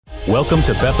Welcome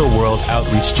to Bethel World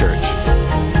Outreach Church.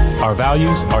 Our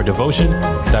values are devotion,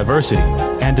 diversity,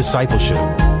 and discipleship.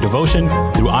 Devotion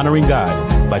through honoring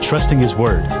God by trusting His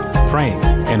Word, praying,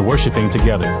 and worshiping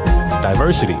together.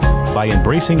 Diversity by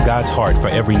embracing God's heart for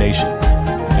every nation.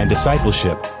 And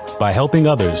discipleship by helping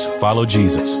others follow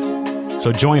Jesus.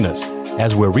 So join us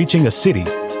as we're reaching a city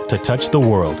to touch the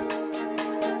world.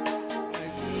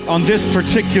 On this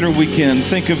particular weekend,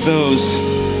 think of those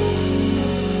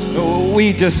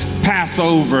we just pass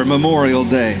over Memorial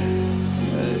Day.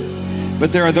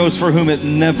 But there are those for whom it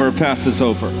never passes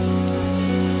over.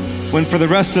 When for the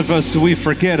rest of us, we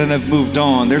forget and have moved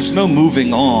on. There's no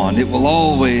moving on. It will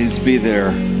always be there.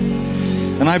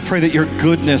 And I pray that your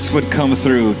goodness would come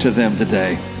through to them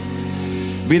today.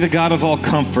 Be the God of all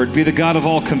comfort. Be the God of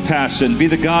all compassion. Be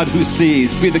the God who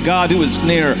sees. Be the God who is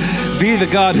near. Be the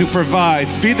God who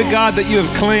provides. Be the God that you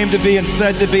have claimed to be and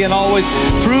said to be and always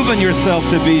proven yourself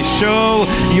to be. Show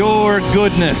your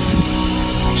goodness.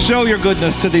 Show your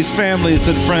goodness to these families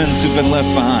and friends who've been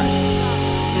left behind.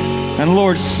 And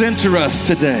Lord, center us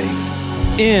today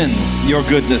in your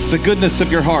goodness, the goodness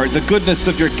of your heart, the goodness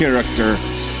of your character,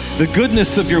 the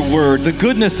goodness of your word, the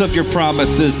goodness of your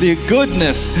promises, the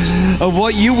goodness of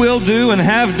what you will do and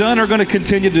have done or going to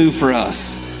continue to do for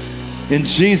us. In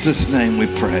Jesus' name we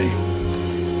pray.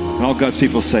 And all God's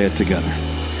people say it together.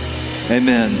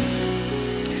 Amen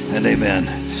and amen.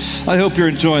 I hope you're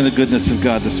enjoying the goodness of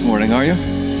God this morning, are you?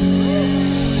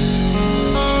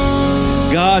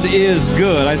 God is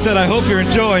good. I said, I hope you're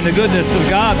enjoying the goodness of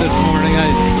God this morning.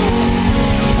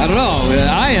 I don't know.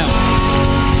 I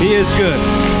am. He is good.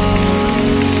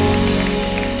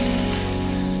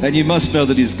 And you must know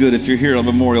that He's good. If you're here on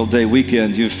Memorial Day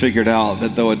weekend, you've figured out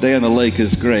that though a day on the lake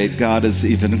is great, God is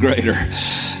even greater.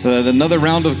 Another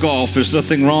round of golf, there's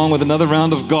nothing wrong with another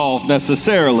round of golf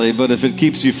necessarily, but if it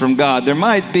keeps you from God,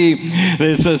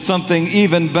 there's something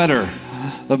even better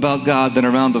about God than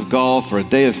a round of golf or a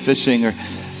day of fishing or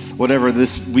whatever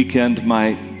this weekend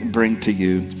might bring to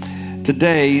you.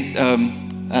 Today,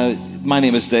 my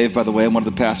name is Dave, by the way. I'm one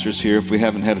of the pastors here. If we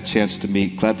haven't had a chance to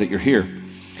meet, glad that you're here.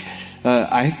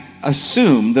 I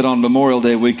assume that on Memorial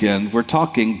Day weekend, we're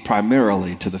talking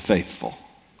primarily to the faithful.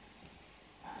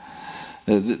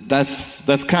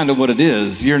 That's kind of what it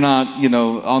is. You're not,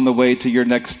 on the way to your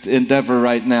next endeavor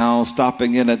right now,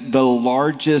 stopping in at the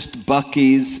largest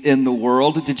Buc-ee's in the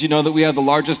world. Did you know that we have the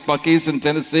largest Buc-ee's in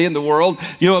Tennessee in the world?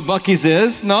 You know what Buc-ee's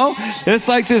is? No? It's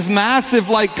like this massive,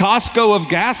 Costco of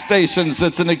gas stations.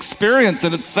 That's an experience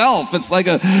in itself. It's like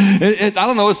I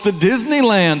don't know, it's the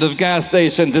Disneyland of gas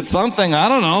stations. It's something, I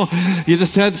don't know. You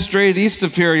just head straight east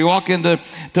of here. You walk into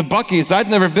Buc-ee's. I'd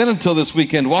never been until this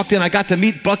weekend. Walked in, I got to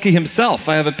meet Buc-ee himself.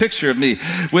 I have a picture of me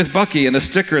with Buc-ee and a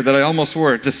sticker that I almost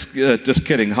wore. Just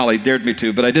kidding. Holly dared me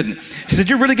to, but I didn't. She said,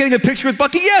 "You're really getting a picture with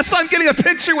Buc-ee?" Yes, I'm getting a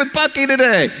picture with Buc-ee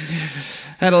today.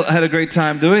 Had a great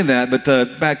time doing that, but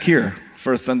back here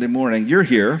for a Sunday morning, you're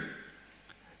here.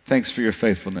 Thanks for your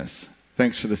faithfulness.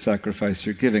 Thanks for the sacrifice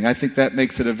you're giving. I think that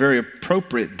makes it a very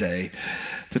appropriate day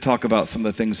to talk about some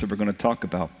of the things that we're going to talk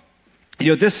about.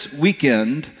 This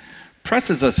weekend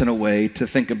presses us in a way to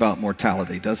think about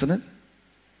mortality, doesn't it?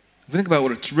 If we think about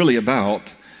what it's really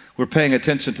about, we're paying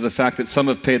attention to the fact that some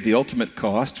have paid the ultimate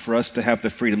cost for us to have the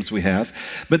freedoms we have.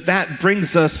 But that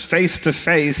brings us face to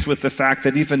face with the fact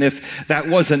that even if that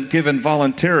wasn't given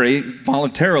voluntarily,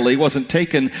 wasn't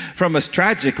taken from us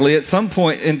tragically, at some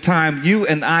point in time, you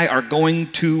and I are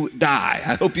going to die.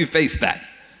 I hope you face that.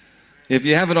 If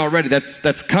you haven't already,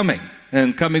 that's coming,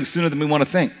 and coming sooner than we want to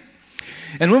think.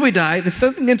 And when we die, there's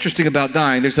something interesting about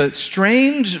dying. There's a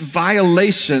strange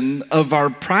violation of our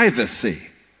privacy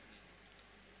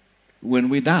when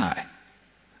we die. Have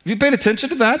you paid attention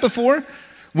to that before?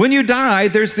 When you die,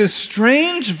 there's this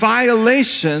strange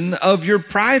violation of your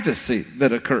privacy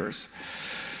that occurs.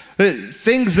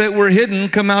 Things that were hidden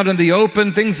come out in the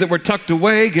open. Things that were tucked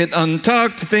away get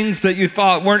untucked. Things that you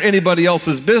thought weren't anybody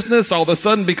else's business all of a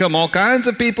sudden become all kinds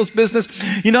of people's business.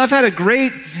 I've had a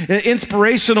great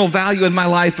inspirational value in my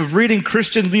life of reading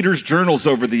Christian leaders' journals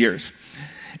over the years.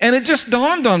 And it just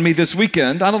dawned on me this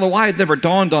weekend. I don't know why it never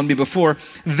dawned on me before.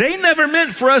 They never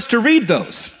meant for us to read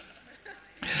those.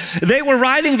 They were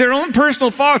writing their own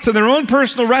personal thoughts and their own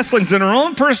personal wrestlings and their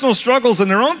own personal struggles and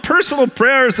their own personal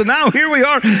prayers. And now here we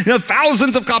are,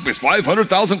 thousands of copies,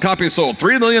 500,000 copies sold,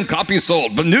 3 million copies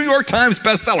sold, the New York Times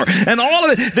bestseller, and all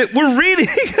of it that we're reading.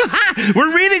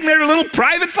 We're reading their little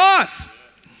private thoughts.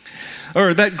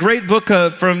 Or that great book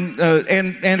from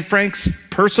Anne Frank's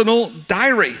personal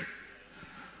diary.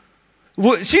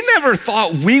 She never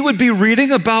thought we would be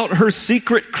reading about her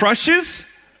secret crushes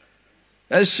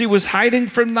as she was hiding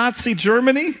from Nazi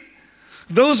Germany.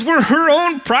 Those were her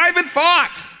own private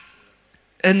thoughts.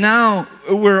 And now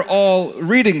we're all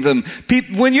reading them.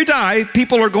 When you die,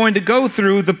 people are going to go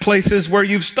through the places where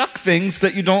you've stuck things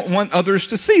that you don't want others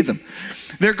to see them.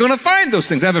 They're going to find those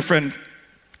things. I have a friend,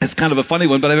 it's kind of a funny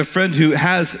one, but I have a friend who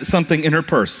has something in her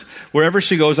purse. Wherever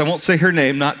she goes, I won't say her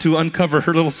name, not to uncover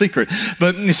her little secret,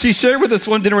 but she shared with us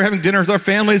one dinner, we're having dinner with our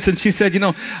families, and she said,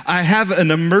 I have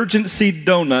an emergency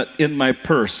donut in my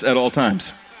purse at all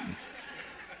times.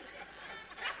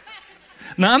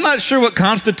 Now, I'm not sure what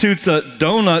constitutes a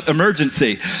donut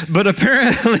emergency, but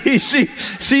apparently she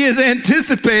is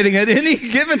anticipating at any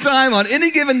given time, on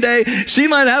any given day, she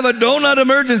might have a donut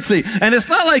emergency. And it's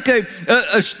not like a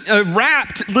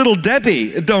wrapped Little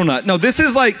Debbie donut. No, this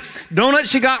is like donut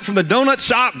she got from the donut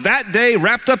shop that day,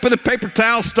 wrapped up in a paper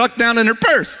towel, stuck down in her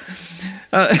purse.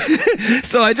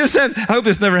 So I hope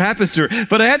this never happens to her,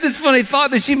 but I had this funny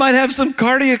thought that she might have some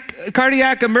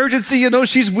cardiac emergency.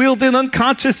 She's wheeled in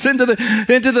unconscious into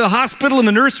the hospital, and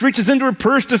the nurse reaches into her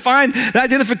purse to find the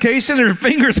identification, and her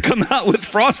fingers come out with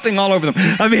frosting all over them.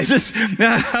 I mean, it's just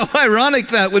how ironic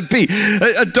that would be.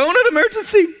 A donut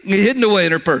emergency hidden away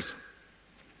in her purse.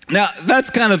 Now, that's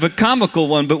kind of a comical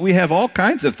one, but we have all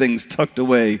kinds of things tucked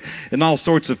away in all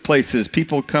sorts of places.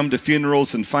 People come to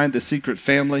funerals and find the secret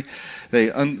family.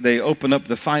 They open up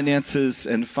the finances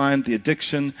and find the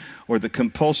addiction or the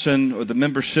compulsion or the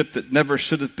membership that never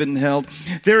should have been held.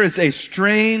 There is a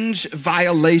strange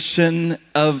violation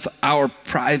of our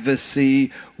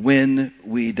privacy when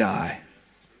we die.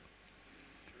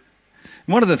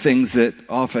 One of the things that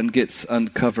often gets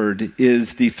uncovered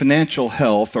is the financial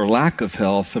health or lack of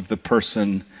health of the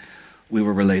person we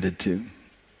were related to.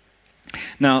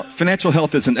 Now, financial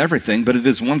health isn't everything, but it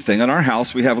is one thing. In our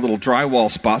house, we have a little drywall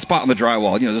spot on the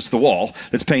drywall, just the wall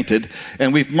that's painted,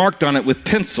 and we've marked on it with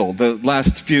pencil the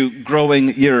last few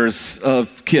growing years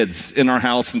of kids in our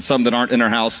house and some that aren't in our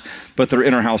house, but they're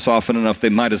in our house often enough they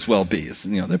might as well be.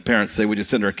 Their parents say, we just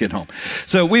send our kid home.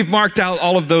 So we've marked out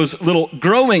all of those little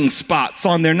growing spots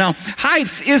on there. Now,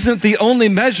 height isn't the only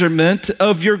measurement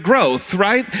of your growth,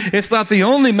 right? It's not the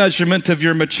only measurement of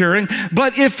your maturing,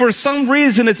 but if for some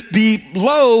reason it's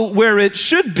below where it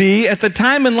should be at the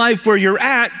time in life where you're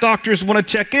at, doctors want to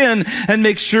check in and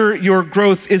make sure your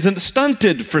growth isn't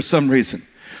stunted for some reason.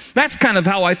 That's kind of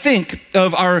how I think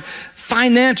of our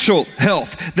financial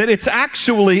health, that it's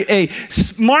actually a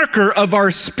marker of our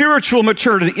spiritual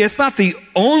maturity. It's not the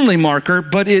only marker,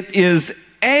 but it is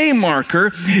a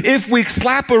marker. If we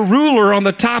slap a ruler on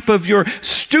the top of your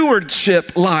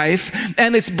stewardship life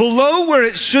and it's below where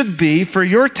it should be for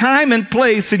your time and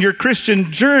place in your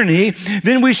Christian journey,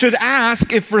 then we should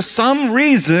ask if for some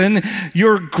reason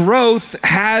your growth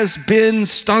has been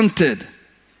stunted.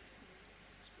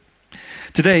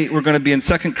 Today, we're going to be in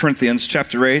 2 Corinthians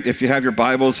chapter 8. If you have your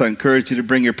Bibles, I encourage you to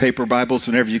bring your paper Bibles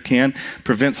whenever you can.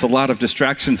 Prevents a lot of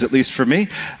distractions, at least for me.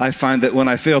 I find that when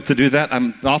I fail to do that,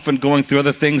 I'm often going through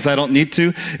other things I don't need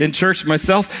to in church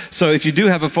myself. So if you do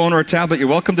have a phone or a tablet, you're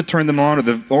welcome to turn them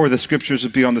on, or the scriptures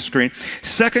will be on the screen.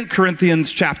 2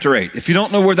 Corinthians chapter 8. If you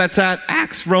don't know where that's at,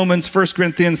 Acts, Romans, 1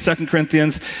 Corinthians, 2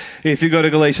 Corinthians. If you go to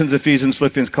Galatians, Ephesians,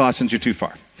 Philippians, Colossians, you're too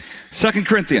far. 2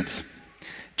 Corinthians.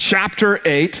 Chapter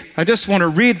 8, I just want to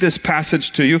read this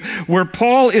passage to you where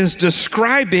Paul is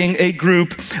describing a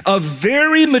group of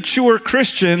very mature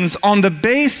Christians on the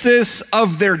basis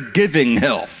of their giving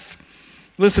health.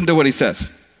 Listen to what he says.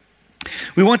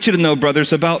 We want you to know,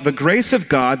 brothers, about the grace of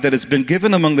God that has been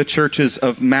given among the churches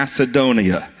of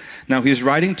Macedonia. Now, he's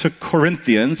writing to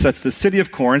Corinthians. That's the city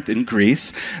of Corinth in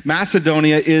Greece.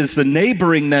 Macedonia is the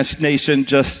neighboring nation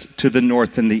just to the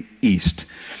north and the east.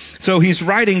 So he's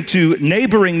writing to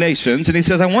neighboring nations, and he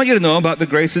says, I want you to know about the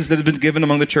graces that have been given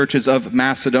among the churches of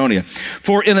Macedonia.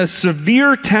 For in a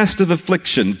severe test of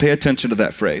affliction, pay attention to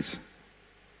that phrase.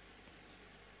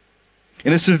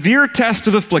 In a severe test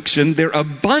of affliction, their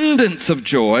abundance of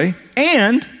joy,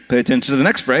 and, pay attention to the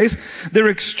next phrase, their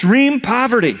extreme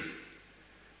poverty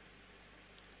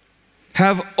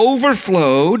have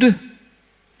overflowed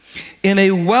in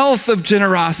a wealth of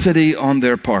generosity on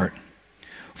their part.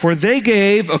 For they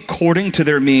gave according to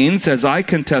their means, as I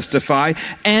can testify,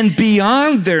 and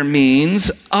beyond their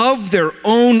means of their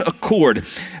own accord,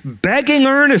 begging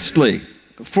earnestly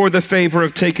for the favor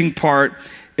of taking part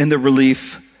in the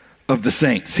relief of the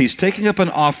saints. He's taking up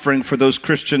an offering for those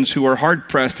Christians who are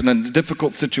hard-pressed in a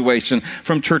difficult situation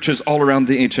from churches all around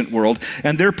the ancient world,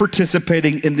 and they're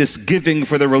participating in this giving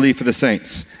for the relief of the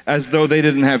saints, as though they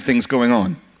didn't have things going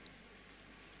on.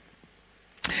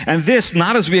 And this,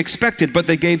 not as we expected, but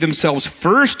they gave themselves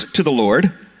first to the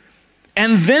Lord,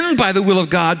 and then by the will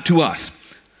of God to us.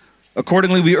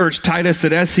 Accordingly, we urge Titus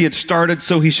that as he had started,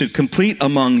 so he should complete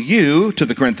among you, to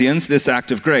the Corinthians, this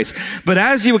act of grace. But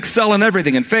as you excel in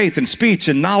everything, in faith, in speech,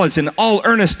 in knowledge, in all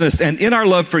earnestness, and in our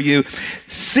love for you,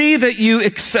 see that you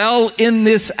excel in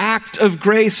this act of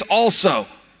grace also.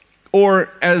 Or,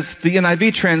 as the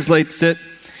NIV translates it,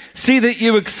 see that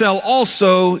you excel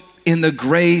also in the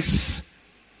grace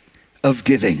of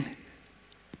giving.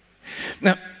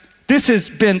 Now, this has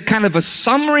been kind of a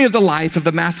summary of the life of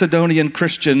the Macedonian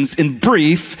Christians in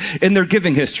brief in their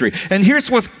giving history. And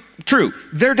here's what's true.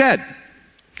 They're dead.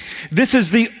 This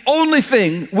is the only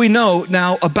thing we know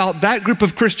now about that group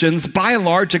of Christians, by and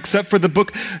large, except for the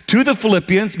book to the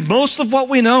Philippians. Most of what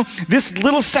we know, this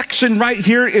little section right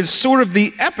here is sort of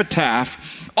the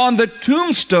epitaph on the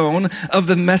tombstone of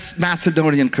the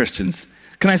Macedonian Christians.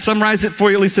 Can I summarize it for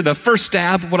you, at least in the first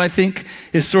stab, what I think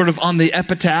is sort of on the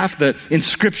epitaph, the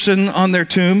inscription on their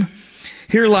tomb?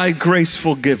 Here lie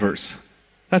graceful givers.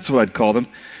 That's what I'd call them.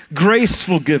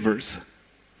 Graceful givers.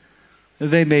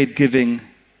 They made giving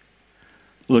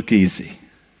look easy.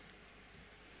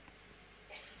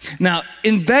 Now,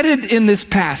 embedded in this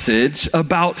passage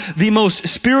about the most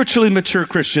spiritually mature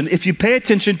Christian, if you pay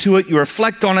attention to it, you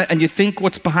reflect on it, and you think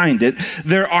what's behind it,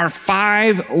 there are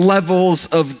 5 levels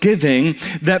of giving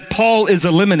that Paul is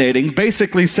eliminating,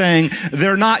 basically saying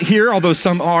they're not here, although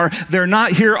some are. They're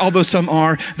not here, although some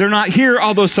are. They're not here,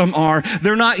 although some are.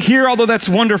 They're not here, although that's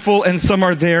wonderful, and some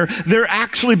are there. They're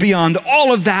actually beyond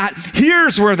all of that.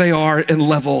 Here's where they are in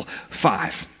level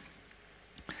 5.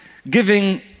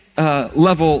 Giving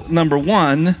level number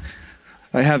 1,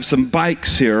 I have some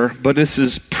bikes here, but this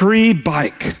is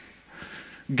pre-bike.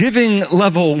 Giving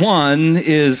level 1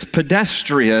 is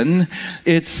pedestrian.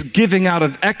 It's giving out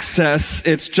of excess.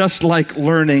 It's just like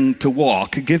learning to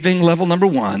walk. Giving level number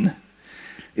 1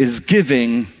 is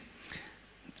giving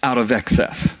out of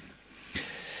excess.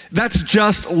 That's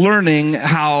just learning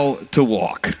how to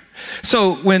walk.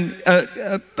 So when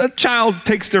a child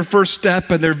takes their first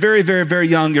step and they're very, very, very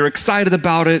young, you're excited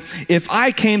about it. If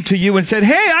I came to you and said,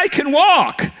 hey, I can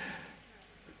walk,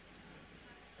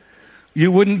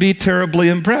 you wouldn't be terribly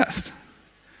impressed.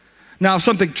 Now, if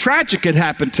something tragic had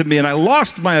happened to me and I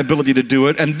lost my ability to do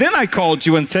it, and then I called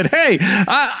you and said, hey,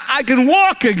 I can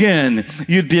walk again,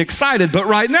 you'd be excited. But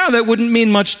right now, that wouldn't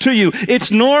mean much to you.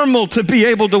 It's normal to be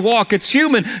able to walk. It's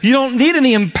human. You don't need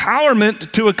any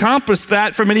empowerment to accomplish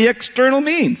that from any external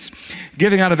means.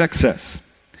 Giving out of excess.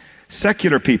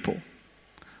 Secular people,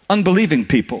 unbelieving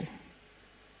people,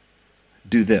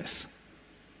 do this.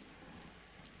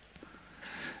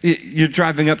 You're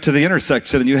driving up to the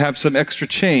intersection and you have some extra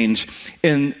change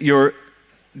in your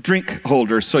drink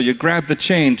holder. So you grab the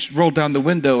change, roll down the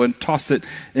window, and toss it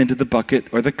into the bucket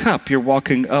or the cup. You're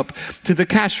walking up to the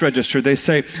cash register. They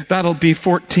say, that'll be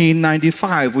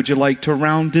 $14.95. Would you like to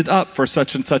round it up for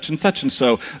such and such and such and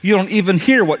so? You don't even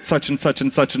hear what such and such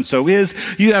and such and so is.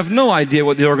 You have no idea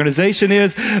what the organization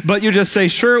is, but you just say,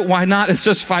 sure, why not? It's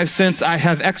just 5 cents. I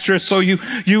have extra. So you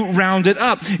round it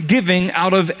up. Giving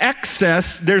out of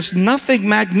excess. There's nothing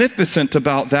magnificent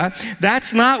about that.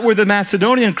 That's not where the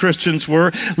Macedonian Christians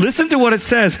were. Listen to what it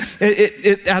says.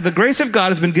 The grace of God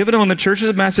has been given among the churches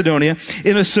of Macedonia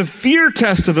in a severe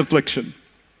test of affliction,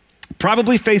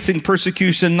 probably facing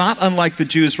persecution, not unlike the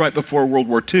Jews right before World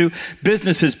War II,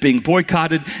 businesses being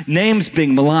boycotted, names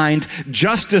being maligned,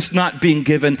 justice not being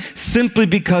given, simply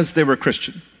because they were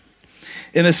Christian.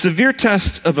 In a severe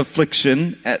test of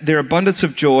affliction, their abundance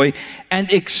of joy,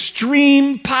 and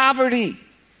extreme poverty.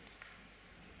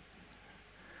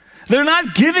 They're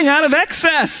not giving out of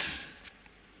excess.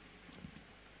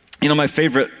 You know, my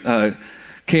favorite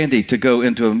candy to go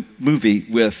into a movie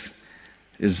with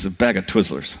is a bag of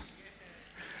Twizzlers.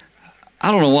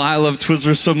 I don't know why I love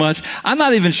Twizzlers so much. I'm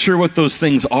not even sure what those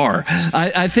things are.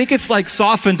 I think it's like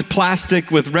softened plastic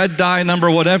with red dye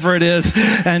number, whatever it is,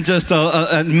 and just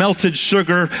a melted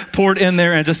sugar poured in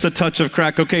there and just a touch of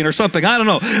crack cocaine or something. I don't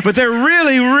know. But they're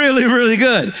really, really, really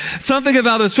good. Something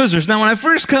about those Twizzlers. Now, when I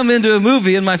first come into a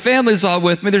movie and my family's all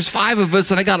with me, there's 5 of us,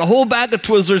 and I got a whole bag of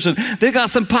Twizzlers, and they got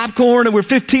some popcorn, and we're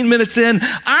 15 minutes in.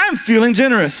 I'm feeling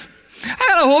generous. I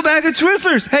got a whole bag of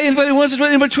Twizzlers. Hey, anybody wants a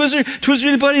anybody Twizzler? Twizzler,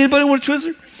 anybody? Anybody want a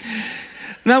Twizzler?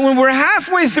 Now, when we're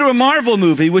halfway through a Marvel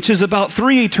movie, which is about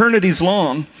 3 eternities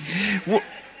long,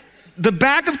 the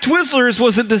bag of Twizzlers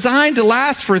wasn't designed to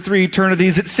last for 3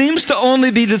 eternities. It seems to only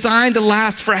be designed to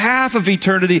last for half of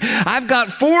eternity. I've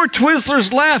got 4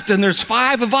 Twizzlers left, and there's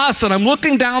 5 of us, and I'm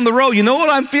looking down the row. You know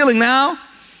what I'm feeling now?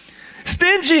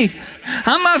 Stingy.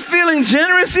 I'm not feeling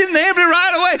generous in neighbor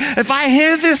right away. If I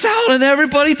hand this out and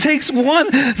everybody takes 1,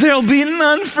 there'll be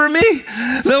none for me.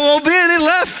 There won't be any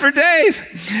left for Dave.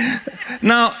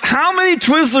 Now, how many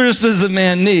Twizzlers does a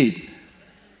man need?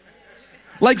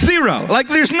 Like zero. Like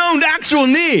there's no actual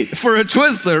need for a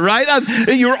Twizzler, right?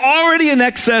 You're already in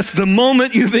excess the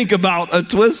moment you think about a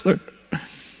Twizzler.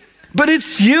 But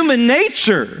it's human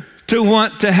nature to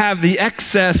want to have the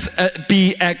excess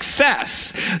be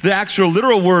excess. The actual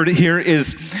literal word here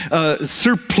is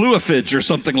surplusage or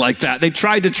something like that. They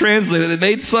tried to translate it. They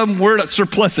made some word,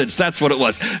 surplusage. That's what it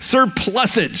was.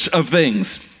 Surplusage of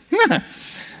things.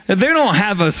 They don't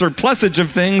have a surplusage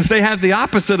of things. They have the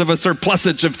opposite of a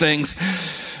surplusage of things.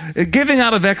 Giving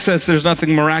out of excess, there's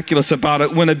nothing miraculous about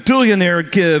it. When a billionaire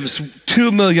gives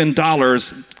 $2 million,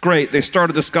 great. They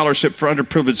started a scholarship for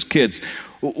underprivileged kids.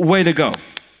 Way to go.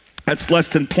 That's less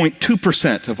than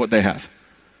 0.2% of what they have.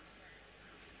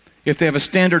 If they have a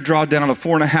standard drawdown of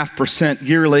 4.5%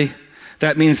 yearly,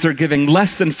 that means they're giving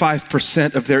less than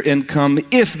 5% of their income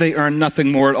if they earn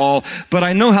nothing more at all. But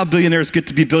I know how billionaires get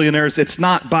to be billionaires. It's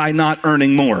not by not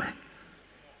earning more.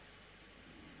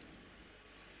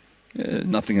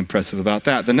 Nothing impressive about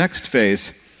that. The next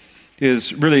phase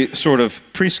is really sort of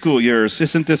preschool years.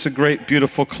 Isn't this a great,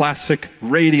 beautiful, classic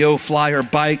radio flyer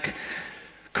bike?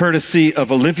 Courtesy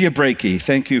of Olivia Brakey.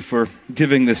 Thank you for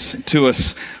giving this to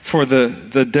us for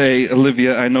the day,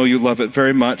 Olivia. I know you love it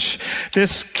very much.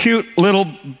 This cute little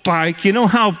bike. You know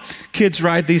how kids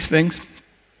ride these things?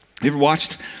 You ever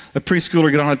watched a preschooler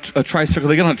get on a tricycle?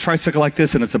 They get on a tricycle like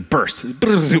this and it's a burst.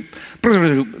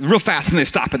 Real fast and they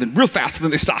stop, and then real fast and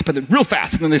then they stop, and then real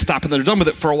fast and then they stop, and they're done with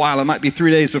it for a while. It might be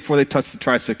 3 days before they touch the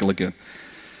tricycle again.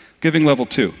 Giving level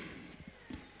 2.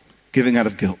 Giving out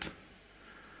of guilt.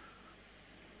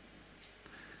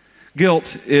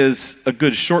 Guilt is a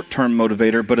good short-term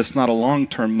motivator, but it's not a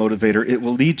long-term motivator. It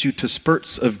will lead you to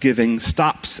spurts of giving,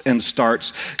 stops and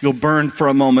starts. You'll burn for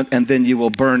a moment, and then you will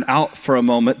burn out for a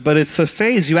moment. But it's a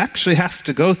phase you actually have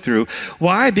to go through.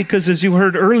 Why? Because as you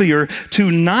heard earlier, to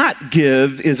not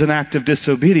give is an act of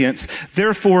disobedience.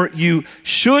 Therefore, you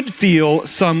should feel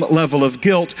some level of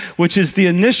guilt, which is the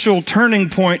initial turning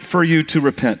point for you to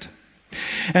repent.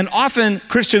 And often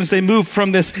Christians, they move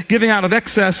from this giving out of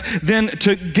excess then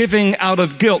to giving out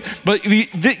of guilt. But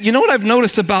you know what I've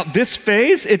noticed about this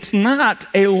phase? It's not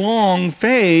a long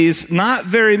phase. Not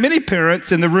very many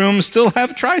parents in the room still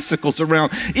have tricycles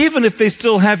around. Even if they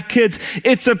still have kids,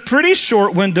 it's a pretty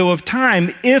short window of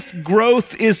time if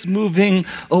growth is moving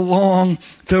along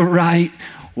the right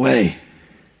way.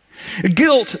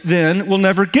 Guilt, then, will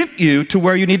never get you to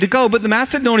where you need to go. But the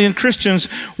Macedonian Christians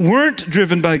weren't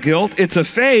driven by guilt. It's a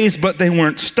phase, but they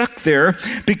weren't stuck there,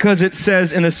 because it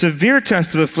says in a severe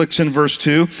test of affliction, verse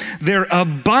 2, their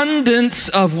abundance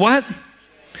of what?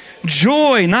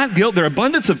 Joy, not guilt. Their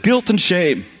abundance of guilt and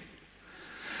shame.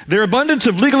 Their abundance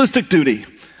of legalistic duty.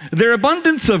 Their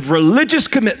abundance of religious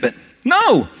commitment.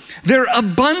 No, their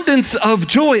abundance of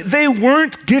joy. They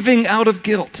weren't giving out of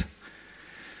guilt.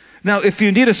 Now, if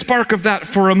you need a spark of that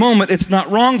for a moment, it's not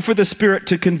wrong for the Spirit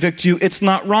to convict you. It's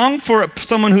not wrong for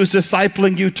someone who's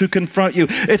discipling you to confront you.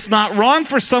 It's not wrong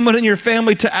for someone in your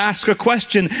family to ask a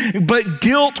question, but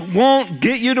guilt won't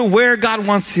get you to where God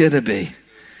wants you to be.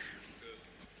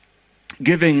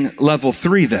 Giving level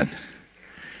 3, then,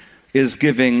 is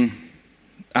giving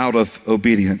out of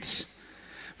obedience.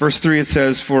 Verse 3, it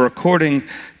says, for according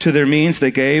to their means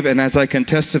they gave, and as I can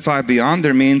testify, beyond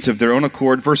their means of their own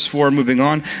accord. Verse 4, moving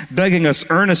on, begging us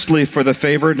earnestly for the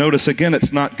favor. Notice again,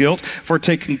 it's not guilt, for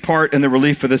taking part in the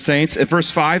relief of the saints. At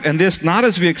verse 5, and this not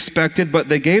as we expected, but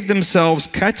they gave themselves,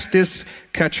 catch this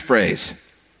catchphrase,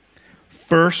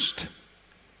 first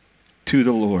to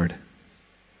the Lord.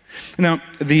 Now,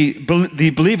 the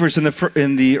believers in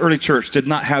the early church did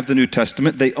not have the New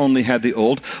Testament. They only had the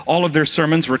Old. All of their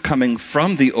sermons were coming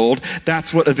from the Old.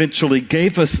 That's what eventually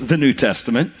gave us the New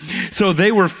Testament. So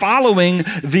they were following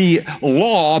the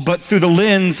law, but through the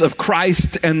lens of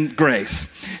Christ and grace.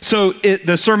 So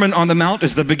the Sermon on the Mount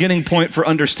is the beginning point for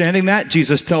understanding that.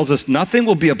 Jesus tells us nothing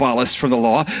will be abolished from the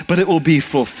law, but it will be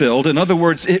fulfilled. In other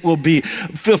words, it will be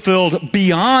fulfilled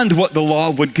beyond what the law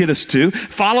would get us to.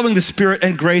 Following the Spirit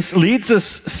and grace leads us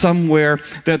somewhere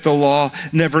that the law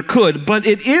never could. But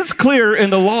it is clear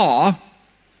in the law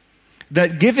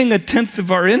that giving 1/10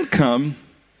 of our income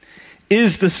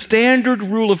is the standard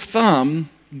rule of thumb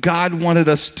God wanted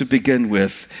us to begin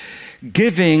with.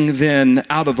 Giving then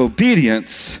out of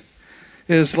obedience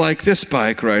is like this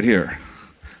bike right here.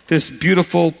 This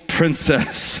beautiful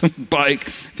princess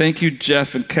bike. Thank you,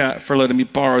 Jeff and Kat, for letting me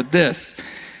borrow this.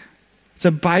 It's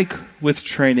a bike with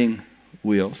training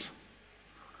wheels.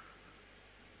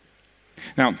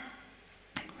 Now,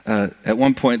 at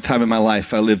one point in time in my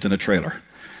life, I lived in a trailer.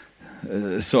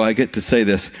 So I get to say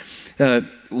this.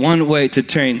 One way to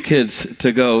train kids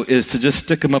to go is to just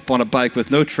stick them up on a bike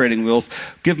with no training wheels,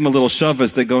 give them a little shove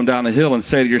as they're going down a hill, and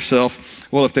say to yourself,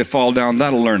 well, if they fall down,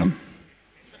 that'll learn them.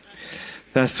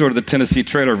 That's sort of the Tennessee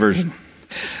trailer version.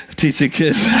 Teaching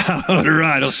kids how to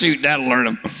ride. Oh, shoot, that'll learn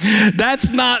them. That's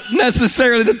not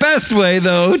necessarily the best way,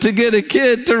 though, to get a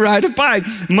kid to ride a bike.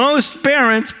 Most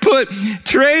parents put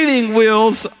training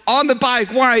wheels on the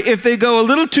bike. Why? If they go a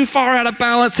little too far out of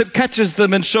balance, it catches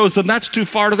them and shows them that's too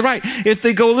far to the right. If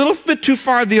they go a little bit too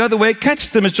far the other way, it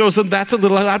catches them and shows them that's a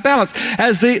little out of balance.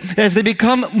 As they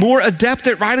become more adept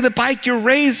at riding the bike, you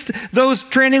raise those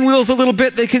training wheels a little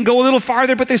bit. They can go a little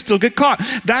farther, but they still get caught.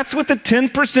 That's what the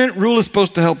 10% rule is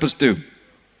supposed to help us do.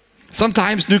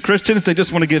 Sometimes new Christians, they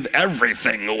just want to give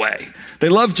everything away. They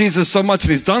love Jesus so much,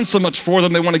 and he's done so much for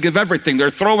them, they want to give everything. They're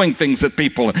throwing things at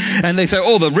people. And they say,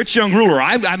 oh, the rich young ruler,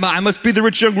 I must be the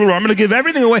rich young ruler. I'm going to give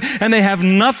everything away. And they have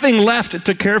nothing left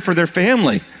to care for their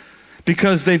family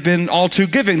because they've been all too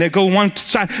giving. They go one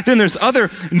side. Then there's other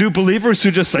new believers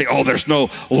who just say, oh, there's no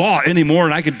law anymore,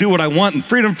 and I can do what I want, and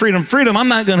freedom, freedom, freedom. I'm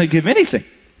not going to give anything.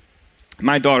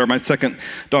 My daughter, my second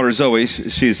daughter, Zoe,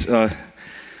 she's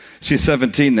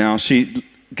 17 now. She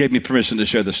gave me permission to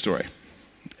share this story.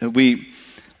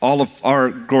 All of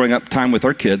our growing up time with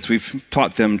our kids, we've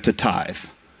taught them to tithe.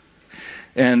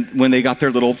 And when they got their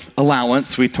little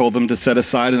allowance, we told them to set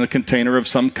aside in a container of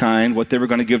some kind what they were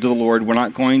going to give to the Lord. We're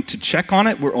not going to check on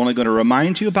it. We're only going to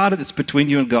remind you about it. It's between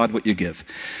you and God what you give.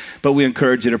 But we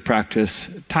encourage you to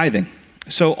practice tithing.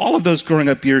 So all of those growing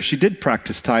up years, she did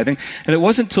practice tithing. And it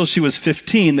wasn't until she was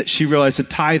 15 that she realized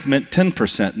that tithe meant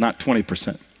 10%, not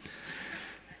 20%.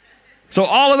 So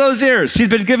all of those years, she's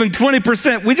been giving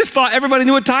 20%. We just thought everybody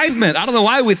knew what tithe meant. I don't know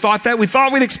why we thought that. We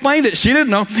thought we'd explained it. She didn't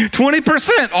know.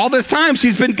 20%. All this time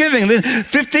she's been giving. And then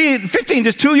 15,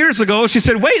 just 2 years ago, she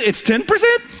said, wait, it's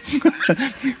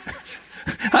 10%?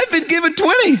 I've been giving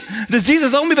 20. Does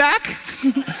Jesus owe me back?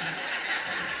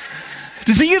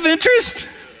 Does he give interest?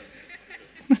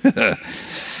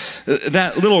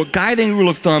 That little guiding rule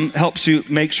of thumb helps you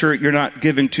make sure you're not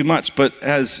giving too much. But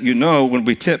as you know, when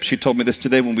we tip, she told me this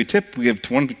today, when we tip, we give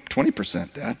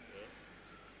 20%, Dad.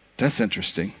 That's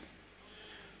interesting.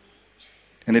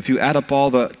 And if you add up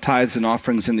all the tithes and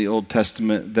offerings in the Old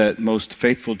Testament that most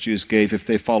faithful Jews gave, if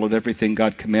they followed everything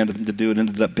God commanded them to do, it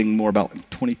ended up being more about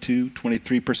 22,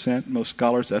 23%, most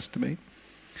scholars estimate.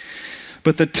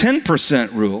 But the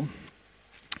 10% rule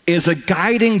is a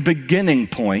guiding beginning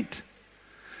point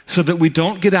so that we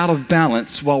don't get out of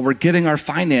balance while we're getting our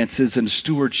finances and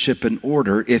stewardship in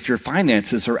order. If your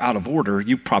finances are out of order,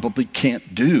 you probably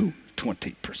can't do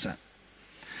 20%.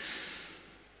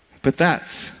 But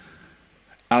that's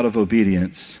out of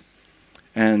obedience,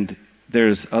 and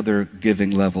there's other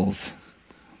giving levels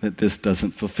that this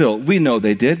doesn't fulfill. We know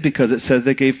they did because it says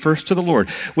they gave first to the Lord,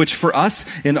 which for us,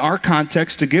 in our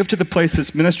context, to give to the place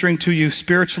that's ministering to you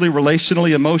spiritually,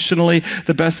 relationally, emotionally,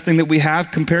 the best thing that we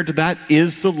have compared to that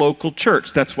is the local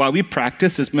church. That's why we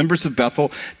practice as members of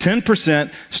Bethel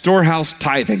 10% storehouse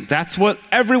tithing. That's what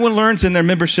everyone learns in their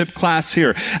membership class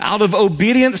here. Out of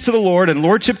obedience to the Lord and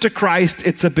lordship to Christ,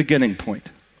 it's a beginning point.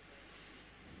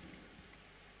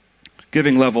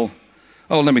 Giving level.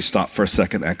 Oh, let me stop for a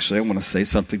second, actually. I want to say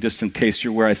something just in case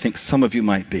you're where I think some of you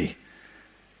might be.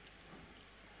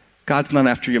 God's not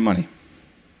after your money.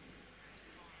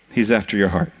 He's after your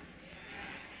heart.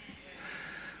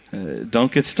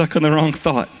 Don't get stuck on the wrong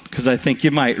thought, because I think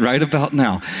you might right about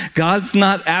now. God's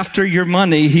not after your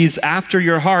money. He's after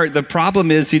your heart. The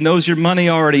problem is he knows your money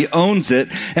already owns it,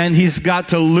 and he's got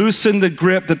to loosen the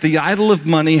grip that the idol of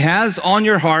money has on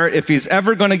your heart if he's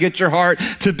ever going to get your heart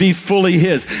to be fully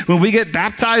his. When we get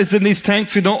baptized in these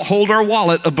tanks, we don't hold our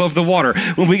wallet above the water.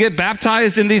 When we get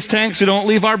baptized in these tanks, we don't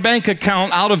leave our bank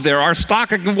account out of there, our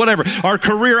stock, whatever, our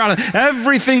career out of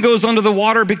everything goes under the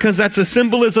water, because that's a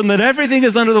symbolism that everything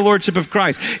is under the lordship of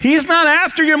Christ. He's not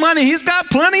after your money. He's got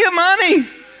plenty of money.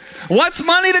 What's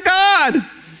money to God?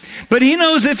 But he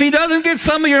knows if he doesn't get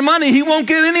some of your money, he won't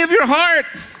get any of your heart.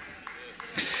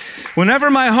 Whenever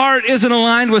my heart isn't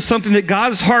aligned with something that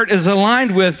God's heart is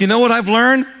aligned with, you know what I've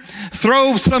learned?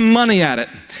 Throw some money at it.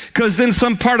 Because then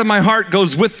some part of my heart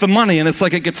goes with the money, and it's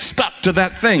like it gets stuck to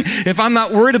that thing. If I'm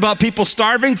not worried about people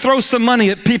starving, throw some money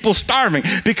at people starving,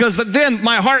 because then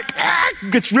my heart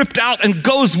gets ripped out and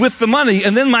goes with the money,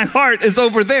 and then my heart is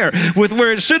over there with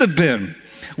where it should have been,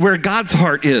 where God's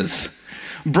heart is.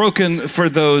 Broken for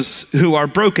those who are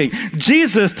broken.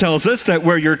 Jesus tells us that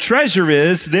where your treasure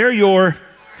is, there your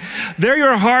there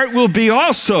your heart will be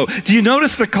also. Do you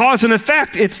notice the cause and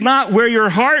effect? It's not where your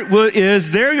heart is,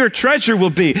 there your treasure will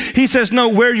be. He says, no,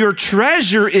 where your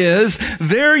treasure is,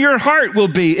 there your heart will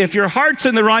be. If your heart's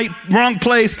in the wrong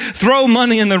place, throw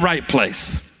money in the right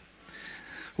place.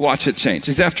 Watch it change.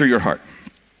 He's after your heart.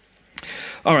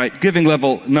 All right, giving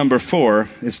level number 4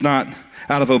 is not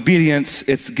out of obedience,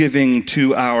 it's giving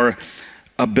to our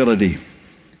ability.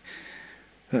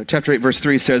 Chapter 8, verse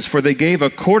 3 says, for they gave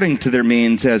according to their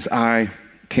means, as I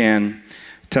can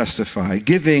testify.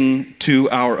 Giving to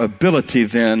our ability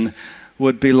then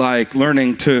would be like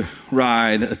learning to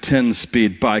ride a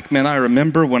 10-speed bike. Man, I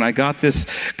remember when I got this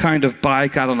kind of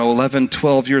bike, I don't know, 11,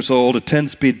 12 years old, a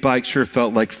 10-speed bike sure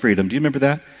felt like freedom. Do you remember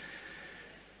that?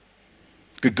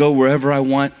 Could go wherever I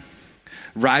want,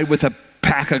 ride with a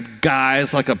pack of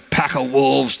guys like a pack of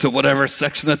wolves to whatever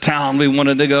section of town we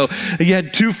wanted to go. You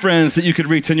had 2 friends that you could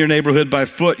reach in your neighborhood by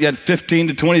foot. You had 15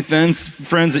 to 20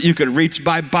 friends that you could reach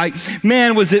by bike.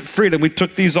 Man, was it freedom. We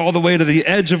took these all the way to the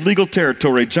edge of legal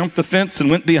territory, jumped the fence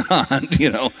and went beyond,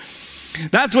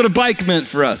 That's what a bike meant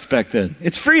for us back then.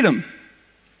 It's freedom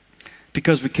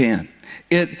because we can.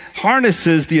 It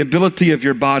harnesses the ability of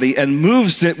your body and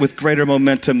moves it with greater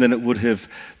momentum than it would have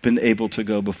been able to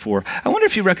go before. I wonder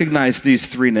if you recognize these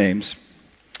 3 names.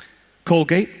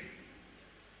 Colgate.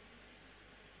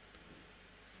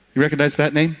 You recognize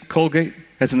that name? Colgate,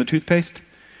 as in the toothpaste?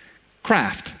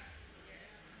 Kraft.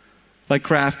 Like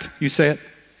Kraft, you say it?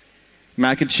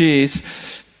 Mac and cheese.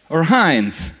 Or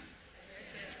Heinz.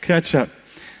 Ketchup.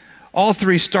 All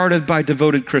 3 started by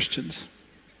devoted Christians.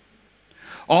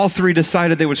 All 3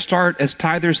 decided they would start as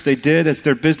tithers. They did. As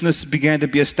their business began to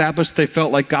be established, they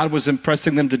felt like God was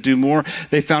impressing them to do more.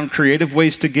 They found creative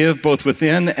ways to give, both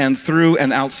within and through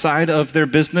and outside of their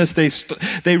business.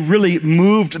 They really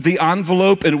moved the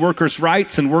envelope in workers'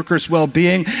 rights and workers'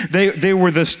 well-being. They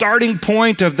were the starting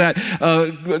point of that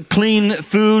Clean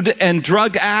Food and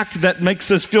Drug Act that makes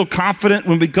us feel confident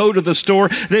when we go to the store.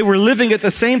 They were living at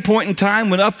the same point in time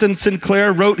when Upton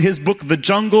Sinclair wrote his book, The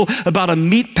Jungle, about a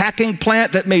meat packing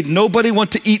plant that made nobody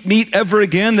want to eat meat ever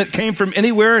again that came from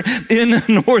anywhere in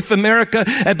North America.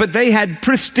 But they had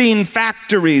pristine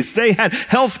factories. They had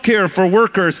health care for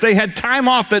workers. They had time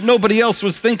off that nobody else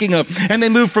was thinking of. And they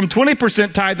moved from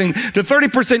 20% tithing to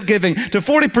 30% giving to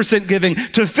 40% giving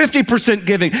to 50%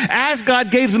 giving. As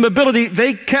God gave them ability,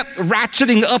 they kept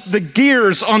ratcheting up the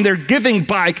gears on their giving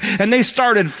bike, and they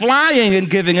started flying and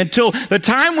giving until the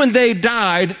time when they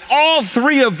died, all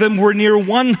 3 of them were near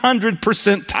 100%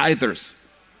 tithers.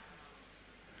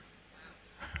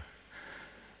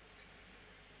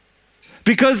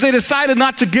 Because they decided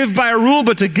not to give by a rule,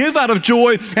 but to give out of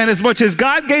joy. And as much as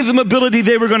God gave them ability,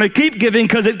 they were going to keep giving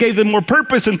because it gave them more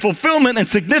purpose and fulfillment and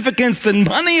significance than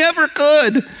money ever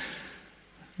could.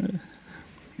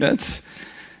 That's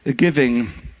giving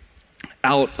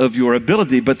out of your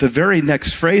ability. But the very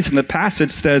next phrase in the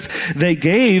passage says, they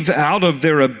gave out of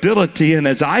their ability, and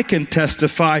as I can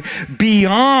testify,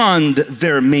 beyond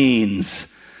their means.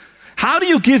 How do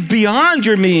you give beyond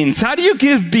your means? How do you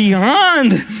give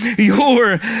beyond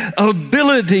your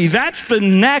ability? That's the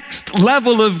next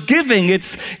level of giving.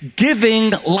 It's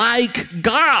giving like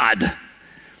God.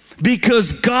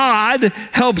 Because God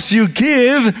helps you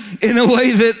give in a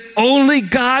way that only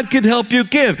God can help you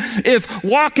give. If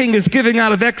walking is giving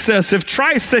out of excess, if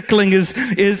tricycling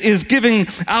is giving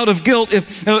out of guilt,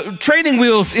 if training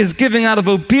wheels is giving out of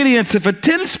obedience, if a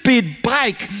 10-speed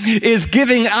bike is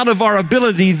giving out of our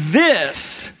ability,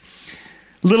 this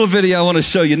little video I want to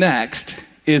show you next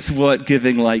is what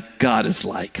giving like God is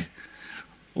like.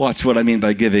 Watch what I mean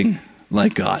by giving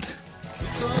like God.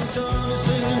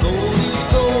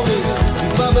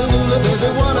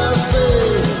 Everyone I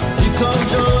say, you come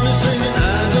Johnny singing, I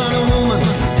got a woman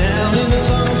down in the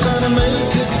tunnel trying to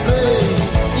make it pay.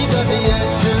 He got the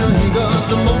action, he got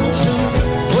the motion.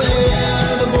 Oh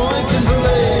yeah, the boy can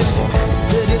play.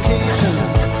 Dedication.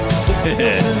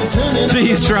 See,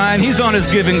 he's trying. He's on his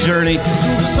giving journey.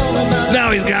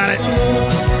 Now he's got it.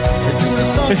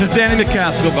 This is Danny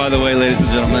McCaskill, by the way, ladies and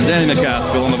gentlemen. Danny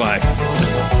McCaskill on the bike.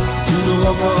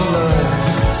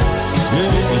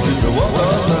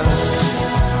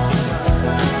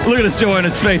 Look at his joy on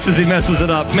his face as he messes it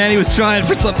up. Man, he was trying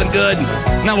for something good.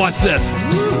 Now watch this.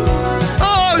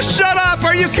 Oh, shut up.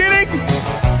 Are you kidding? Here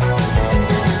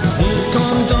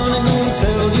comes Johnny, gonna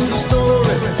tell you the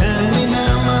story. Hand me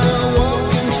now my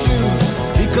walking shoes.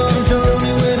 Here comes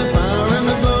Johnny with the power and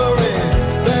the glory.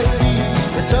 Backbeat,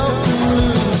 the talking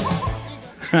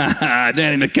blues.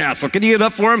 Danny McCaskill. Can you get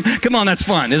up for him? Come on, that's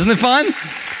fun. Isn't it fun?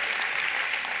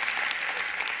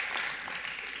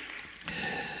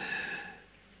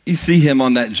 You see him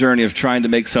on that journey of trying to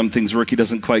make some things work. He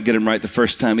doesn't quite get them right the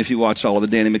first time. If you watch all of the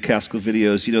Danny McCaskill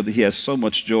videos, you know that he has so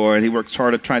much joy and he works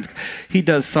hard at trying to. He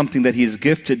does something that he's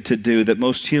gifted to do that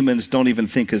most humans don't even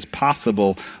think is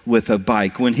possible with a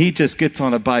bike. When he just gets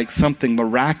on a bike, something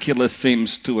miraculous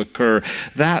seems to occur.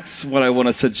 That's what I want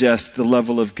to suggest the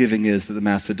level of giving is that the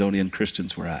Macedonian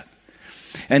Christians were at.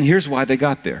 And here's why they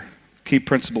got there. Key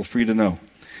principle for you to know.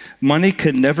 Money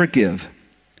can never give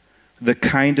the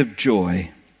kind of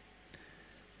joy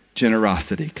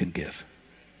generosity can give.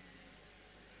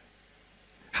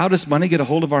 How does money get a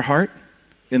hold of our heart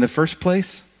in the first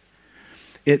place?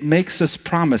 It makes us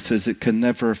promises it can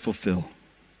never fulfill.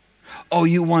 Oh,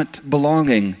 you want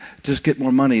belonging, just get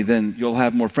more money, then you'll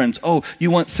have more friends. Oh,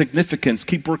 you want significance,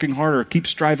 keep working harder, keep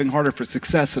striving harder for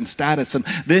success and status, and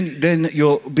then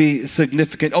you'll be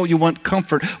significant. Oh, you want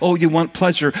comfort. Oh, you want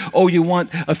pleasure. Oh, you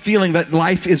want a feeling that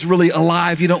life is really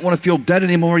alive. You don't want to feel dead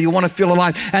anymore. You want to feel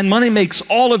alive. And money makes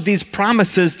all of these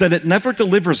promises that it never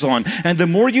delivers on. And the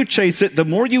more you chase it, the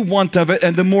more you want of it,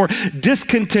 and the more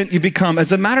discontent you become.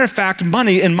 As a matter of fact,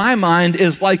 money, in my mind,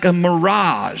 is like a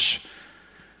mirage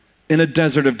in a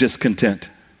desert of discontent.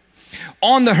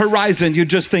 On the horizon, you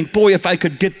just think, boy, if I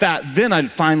could get that, then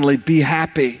I'd finally be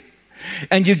happy.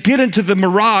 And you get into the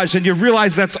mirage and you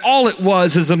realize that's all it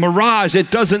was, is a mirage.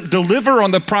 It doesn't deliver on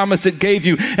the promise it gave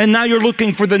you. And now you're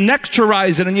looking for the next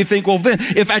horizon and you think, well, then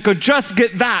if I could just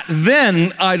get that,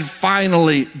 then I'd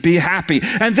finally be happy.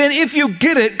 And then if you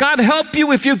get it, God help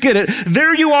you if you get it,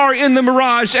 there you are in the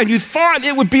mirage and you thought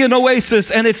it would be an oasis,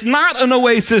 and it's not an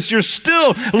oasis. You're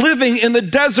still living in the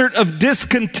desert of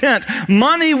discontent.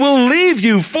 Money will leave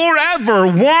you forever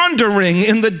wandering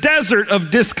in the desert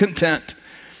of discontent.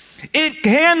 It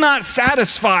cannot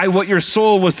satisfy what your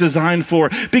soul was designed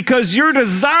for, because you're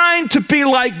designed to be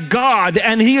like God,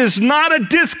 and He is not a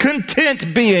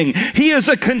discontent being. He is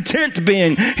a content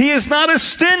being. He is not a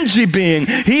stingy being.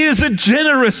 He is a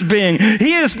generous being.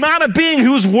 He is not a being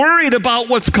who's worried about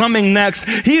what's coming next.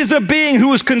 He is a being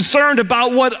who is concerned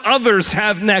about what others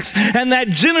have next. And that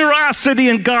generosity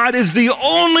in God is the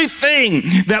only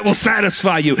thing that will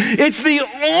satisfy you. It's the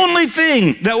only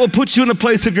thing that will put you in a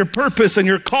place of your purpose and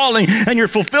your calling and your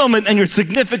fulfillment and your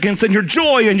significance and your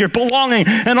joy and your belonging,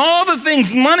 and all the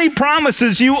things money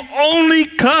promises you only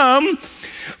come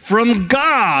from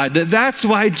God. That's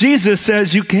why Jesus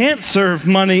says you can't serve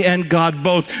money and God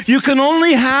both. You can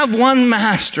only have one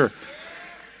master.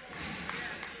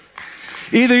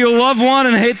 Either you'll love one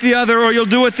and hate the other, or you'll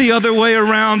do it the other way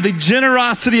around. The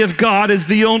generosity of God is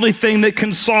the only thing that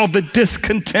can solve the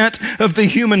discontent of the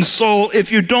human soul. If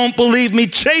you don't believe me,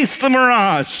 chase the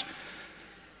mirage.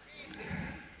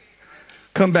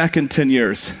 Come back in 10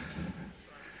 years.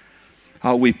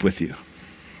 I'll weep with you.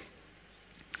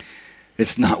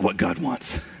 It's not what God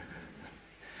wants.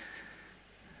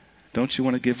 Don't you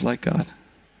want to give like God?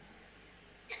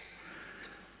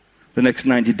 The next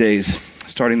 90 days,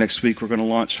 starting next week, we're going to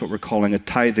launch what we're calling a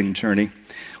tithing journey.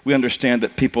 We understand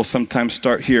that people sometimes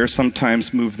start here,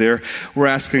 sometimes move there. We're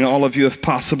asking all of you, if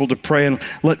possible, to pray and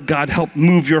let God help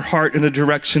move your heart in a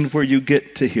direction where you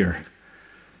get to here.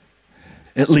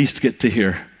 At least get to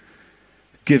here.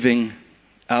 Giving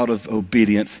out of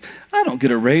obedience. I don't get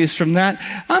a raise from that.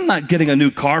 I'm not getting a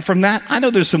new car from that. I know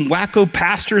there's some wacko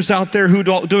pastors out there who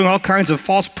are doing all kinds of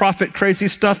false prophet crazy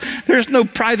stuff. There's no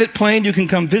private plane. You can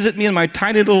come visit me in my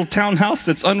tiny little townhouse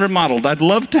that's unremodeled. I'd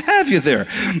love to have you there.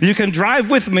 You can drive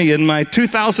with me in my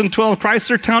 2012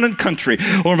 Chrysler Town & Country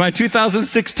or my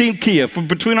 2016 Kia.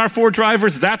 Between our 4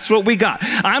 drivers, that's what we got.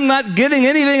 I'm not getting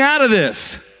anything out of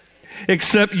this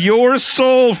except your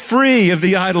soul free of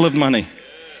the idol of money.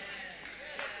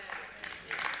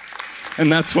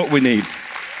 And that's what we need.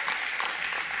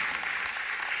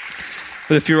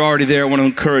 But if you're already there, I want to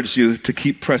encourage you to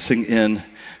keep pressing in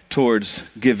towards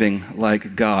giving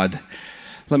like God.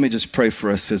 Let me just pray for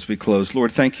us as we close.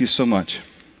 Lord, thank you so much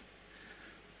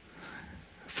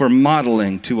for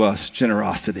modeling to us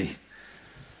generosity.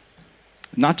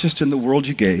 Not just in the world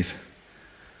you gave,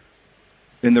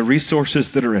 in the resources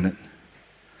that are in it,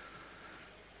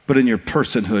 but in your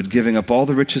personhood, giving up all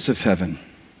the riches of heaven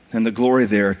and the glory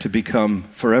there to become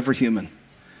forever human,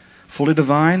 fully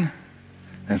divine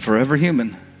and forever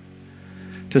human,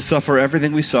 to suffer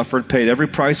everything we suffered, paid every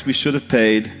price we should have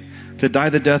paid, to die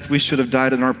the death we should have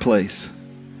died in our place,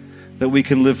 that we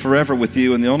can live forever with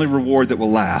you, and the only reward that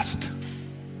will last,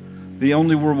 the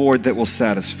only reward that will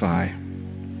satisfy,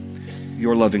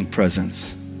 your loving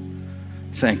presence.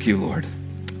 Thank you, Lord,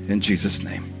 in Jesus'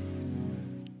 name.